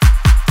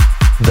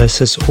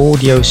This is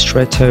Audio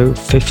Stretto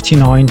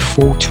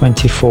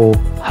 59424.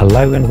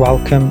 Hello and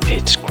welcome,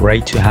 it's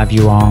great to have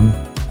you on.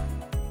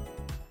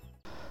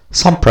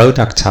 Some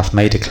products have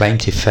made a claim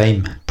to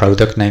fame.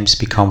 Product names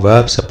become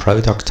verbs or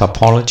product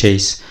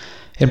topologies.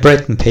 In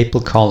Britain, people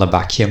call a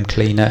vacuum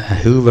cleaner a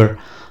Hoover,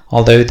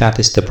 although that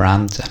is the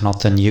brand and not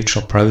the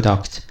neutral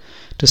product.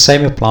 The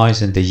same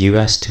applies in the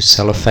US to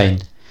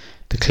cellophane,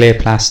 the clear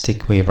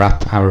plastic we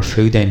wrap our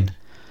food in.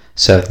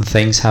 Certain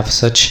things have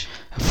such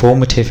a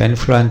formative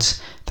influence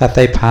that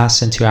they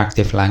pass into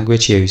active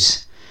language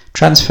use.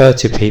 Transferred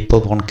to people,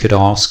 one could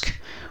ask,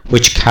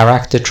 which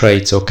character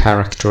traits or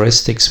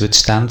characteristics would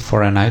stand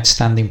for an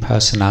outstanding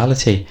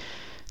personality?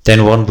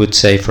 Then one would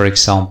say, for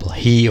example,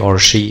 he or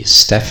she is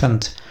Stephan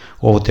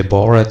or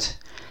Deborah,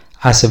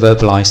 as a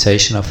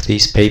verbalization of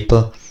these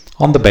people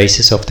on the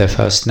basis of their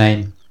first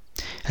name.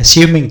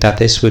 Assuming that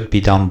this would be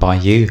done by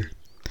you,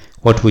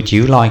 what would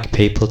you like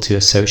people to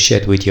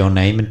associate with your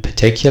name in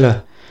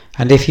particular?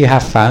 And if you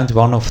have found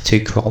one of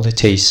two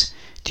qualities,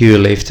 do you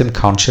live them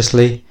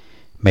consciously?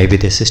 Maybe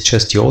this is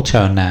just your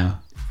turn now.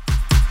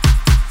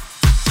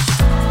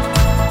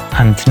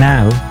 And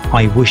now,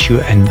 I wish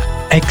you an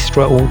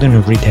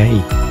extraordinary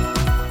day.